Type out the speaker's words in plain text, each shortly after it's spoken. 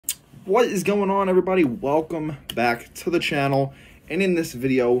What is going on, everybody? Welcome back to the channel, and in this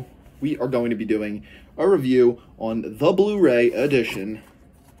video we are going to be doing a review on the Blu-ray edition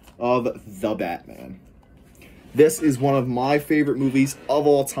of The Batman. This is one of my favorite movies of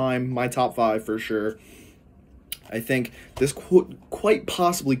all time, my top 5 for sure. I think this quite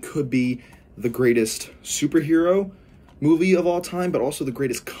possibly could be the greatest superhero movie of all time, but also the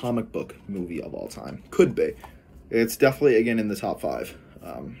greatest comic book movie of all time. Could be. It's definitely, again, in the top 5.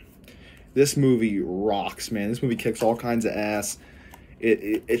 This movie rocks, man. This movie kicks all kinds of ass.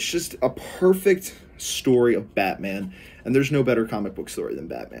 It's just a perfect story of Batman, and there's no better comic book story than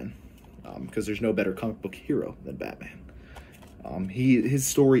Batman, because there's no better comic book hero than Batman. His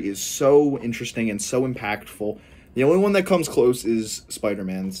story is so interesting and so impactful. The only one that comes close is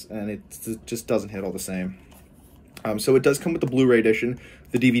Spider-Man's, and it just doesn't hit all the same. So it does come with the Blu-ray edition,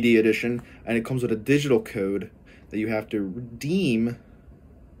 the DVD edition, and it comes with a digital code that you have to redeem,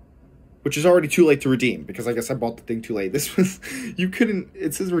 which is already too late to redeem, because I guess I bought the thing too late. This was, you couldn't,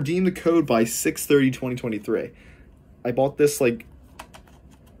 it says redeem the code by 6/30/2023. I bought this, like,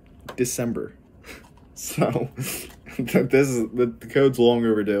 December. So, the code's long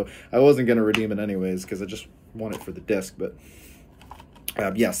overdue. I wasn't going to redeem it anyways, because I just want it for the disc, but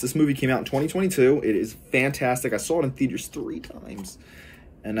yes, this movie came out in 2022. It is fantastic. I saw it in theaters 3 times,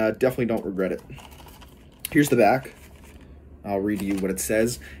 and I definitely don't regret it. Here's the back. I'll read to you what it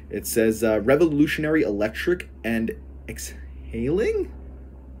says. It says, revolutionary electric and exhaling?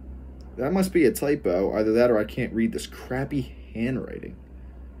 That must be a typo. Either that or I can't read this crappy handwriting.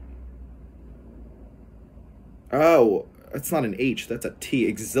 Oh, that's not an H. That's a T.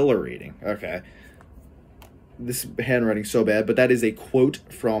 Exhilarating. Okay. This handwriting's so bad, but that is a quote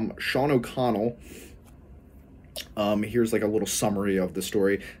from Sean O'Connell. Here's like a little summary of the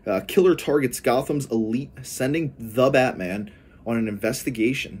story. Killer targets Gotham's elite, sending the Batman on an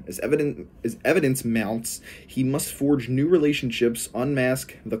investigation. As evidence mounts, he must forge new relationships,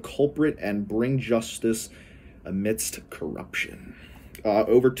 unmask the culprit, and bring justice amidst corruption.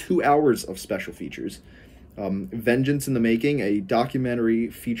 Over 2 hours of special features. Vengeance in the Making, a documentary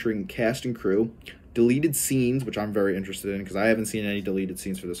featuring cast and crew. Deleted scenes, which I'm very interested in because I haven't seen any deleted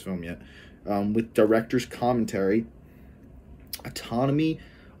scenes for this film yet. With director's commentary. Anatomy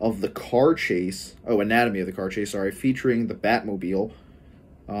of the car chase, sorry, featuring the Batmobile.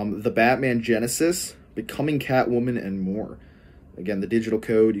 The Batman Genesis, Becoming Catwoman, and more. Again, the digital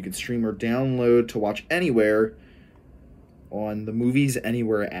code you can stream or download to watch anywhere on the Movies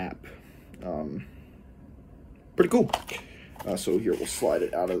Anywhere app. Pretty cool. So here, we'll slide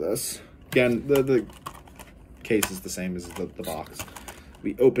it out of this. Again, the case is the same as the box.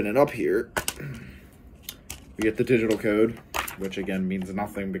 We open it up here. We get the digital code, which again means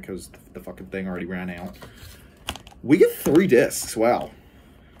nothing because the fucking thing already ran out. We get 3 discs. Wow.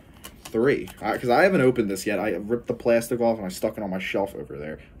 3. Because I haven't opened this yet. I ripped the plastic off and I stuck it on my shelf over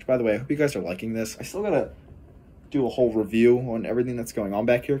there. Which, by the way, I hope you guys are liking this. I still gotta do a whole review on everything that's going on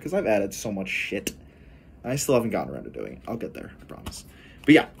back here because I've added so much shit. I still haven't gotten around to doing it. I'll get there, I promise.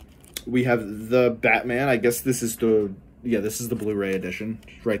 But yeah, we have the Batman. I guess this is the Blu-ray edition.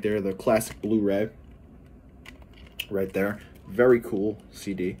 Right there, the classic Blu-ray. Right there. Very cool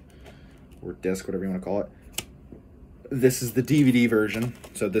CD. Or disc, whatever you want to call it. This is the DVD version.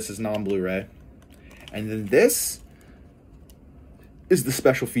 So this is non-Blu-ray. And then this is the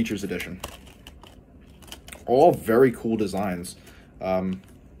special features edition. All very cool designs.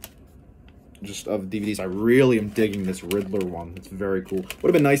 Just of DVDs. I really am digging this Riddler one. It's very cool. Would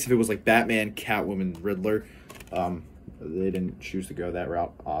have been nice if it was like Batman, Catwoman, Riddler. They didn't choose to go that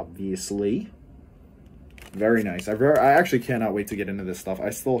route, obviously. Very nice. I actually cannot wait to get into this stuff. I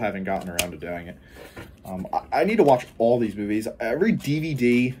still haven't gotten around to doing it. I need to watch all these movies. Every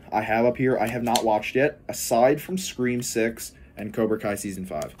DVD I have up here, I have not watched yet, aside from Scream 6 and Cobra Kai Season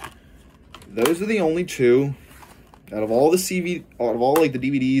 5. Those are the only 2. Out of all the like the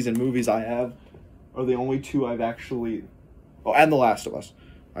DVDs and movies I have, are the only 2 I've actually... Oh, and The Last of Us.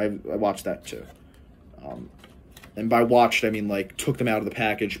 I watched that too. And by watched, I mean, like, took them out of the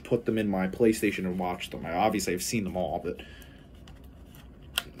package, put them in my PlayStation and watched them. Obviously, I've seen them all, but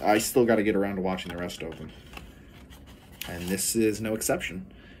I still got to get around to watching the rest of them. And this is no exception.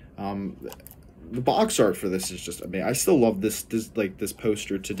 The box art for this is just... I mean, I still love this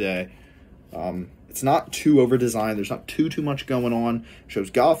poster today. It's not too over-designed. There's not too much going on. It shows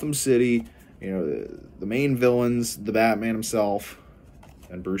Gotham City, you know, the main villains, the Batman himself,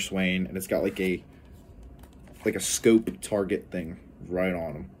 and Bruce Wayne. And it's got like a scope target thing right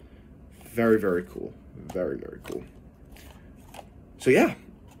on him. Very, very cool. Very, very cool. So yeah,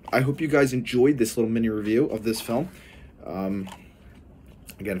 I hope you guys enjoyed this little mini review of this film.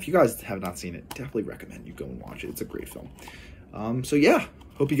 Again, if you guys have not seen it, definitely recommend you go and watch it. It's a great film. So yeah,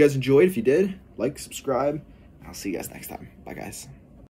 hope you guys enjoyed. If you did, like, subscribe. I'll see you guys next time. Bye, guys.